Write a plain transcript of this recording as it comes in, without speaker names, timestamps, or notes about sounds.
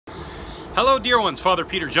Hello dear ones, Father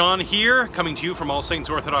Peter John here, coming to you from All Saints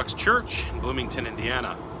Orthodox Church in Bloomington,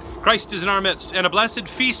 Indiana. Christ is in our midst, and a blessed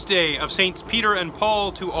feast day of Saints Peter and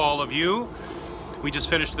Paul to all of you. We just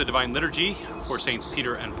finished the Divine Liturgy for Saints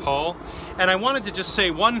Peter and Paul, and I wanted to just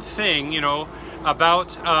say one thing, about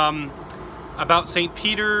Saint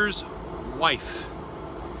Peter's wife.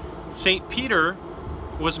 Saint Peter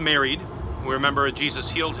was married. We remember Jesus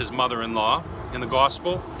healed his mother-in-law in the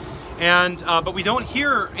Gospel. But we don't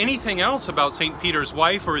hear anything else about St. Peter's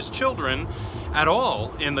wife or his children at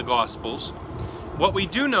all in the Gospels. What we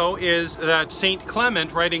do know is that St.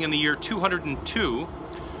 Clement, writing in the year 202,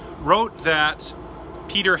 wrote that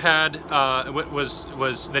Peter had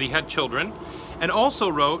that he had children, and also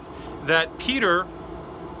wrote that Peter,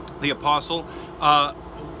 the apostle,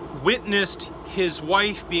 witnessed his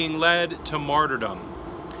wife being led to martyrdom,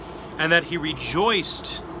 and that he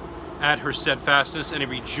rejoiced at her steadfastness, and he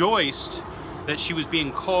rejoiced that she was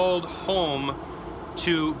being called home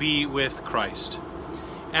to be with Christ.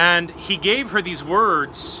 And he gave her these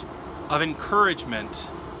words of encouragement.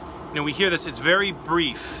 We hear this, it's very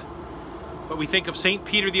brief, but we think of St.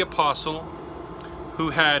 Peter the Apostle, who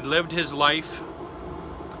had lived his life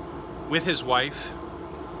with his wife.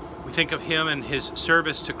 We think of him and his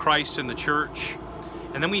service to Christ and the church.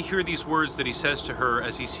 And then we hear these words that he says to her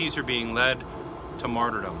as he sees her being led to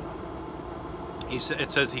martyrdom.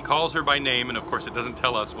 It says he calls her by name, and of course it doesn't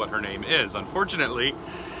tell us what her name is, unfortunately,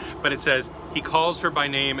 but it says he calls her by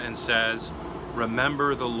name and says,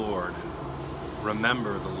 "Remember the Lord,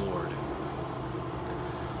 remember the Lord."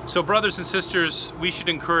 So brothers and sisters, we should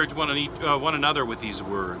encourage one another with these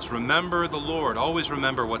words. Remember the Lord. Always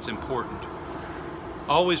remember what's important.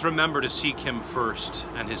 Always remember to seek him first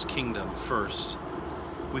and his kingdom first.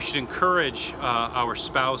 We should encourage our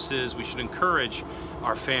spouses. We should encourage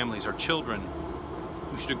our families, our children.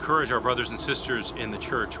 We should encourage our brothers and sisters in the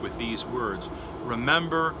church with these words.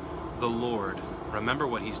 Remember the Lord. Remember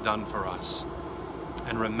what he's done for us.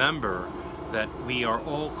 And remember that we are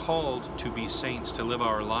all called to be saints, to live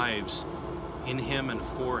our lives in him and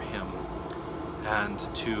for him, and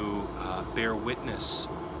to bear witness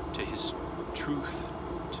to his truth,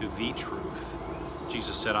 to the truth.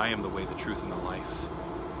 Jesus said, "I am the way, the truth, and the life."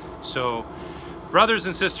 So, brothers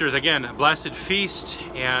and sisters, again, a blessed feast,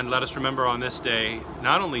 and let us remember on this day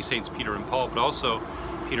not only Saints Peter and Paul, but also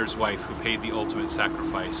Peter's wife, who paid the ultimate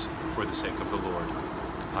sacrifice for the sake of the Lord.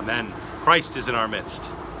 Amen. Christ is in our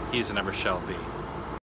midst. He is and ever shall be.